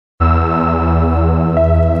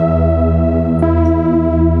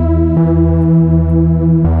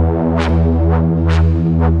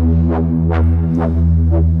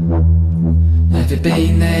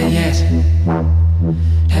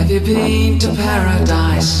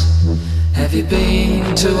paradise? Have you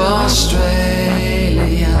been to Australia?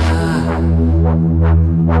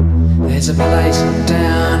 There's a place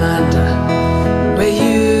down under where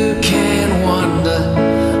you can wander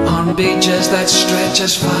on beaches that stretch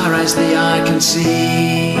as far as the eye can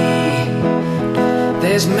see.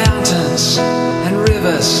 There's mountains and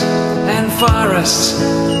rivers and forests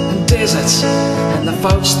and deserts, and the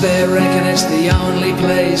folks there reckon it's the only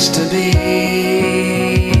place to be.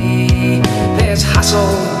 There's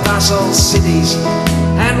hustle, bustle cities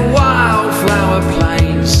and wildflower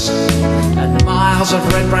plains, and miles of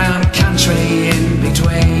red-brown country in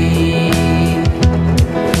between.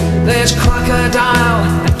 There's crocodile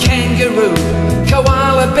and kangaroo,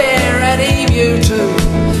 koala bear and emu too,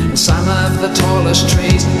 and some of the tallest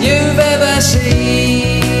trees you've ever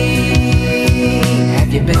seen.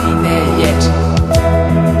 Have you been there yet?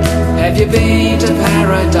 Have you been to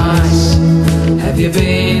paradise? Have you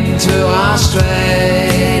been to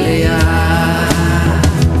Australia?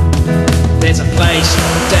 There's a place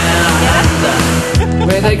down under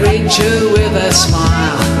where they greet you with a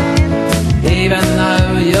smile, even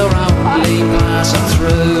though you're only passing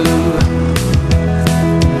through.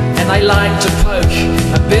 And they like to poke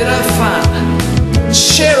a bit of fun,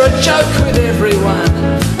 share a joke with everyone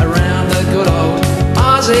around the good old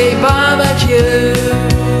Aussie barbecue.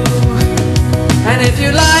 And if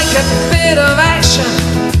you like a bit of action,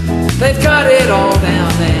 they've got it all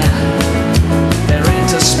down there. They're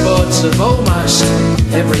into sports of almost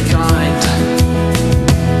every kind.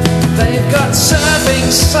 They've got surfing,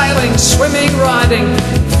 sailing, swimming, riding,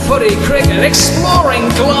 footy, cricket, exploring,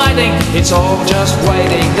 gliding. It's all just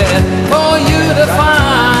waiting there for you to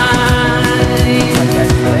find.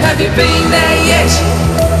 Have you been there yet?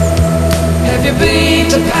 Have you been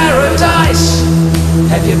to paradise?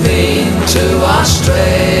 Have you been to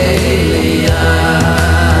Australia?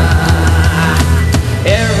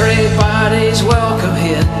 Everybody's welcome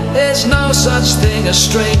here. There's no such thing as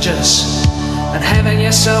strangers, and having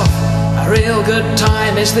yourself a real good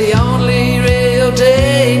time is the only real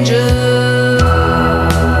danger.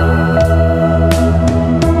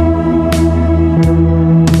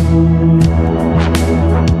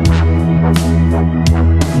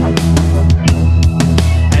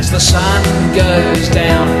 As the sun goes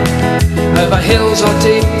down over hills or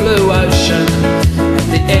deep blue ocean, at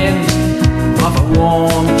the end of a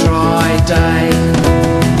warm, dry day,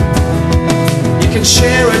 you can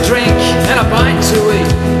share a drink and a bite to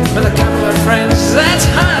eat with a couple of friends. That's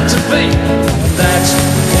hard to beat. That's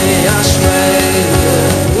the Australian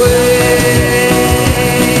way.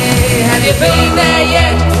 Have you been there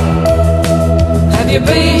yet? Have you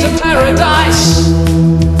been to paradise?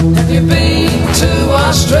 Have you been to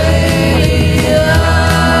Australia?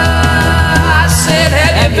 I said,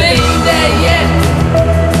 have you been there yet?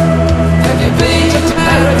 Have you been to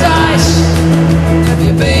paradise? Have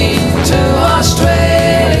you been to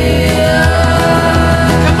Australia?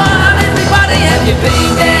 Come on everybody, have you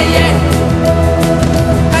been there yet?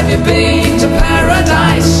 Have you been to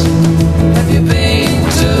paradise? Have you been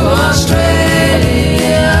to Australia?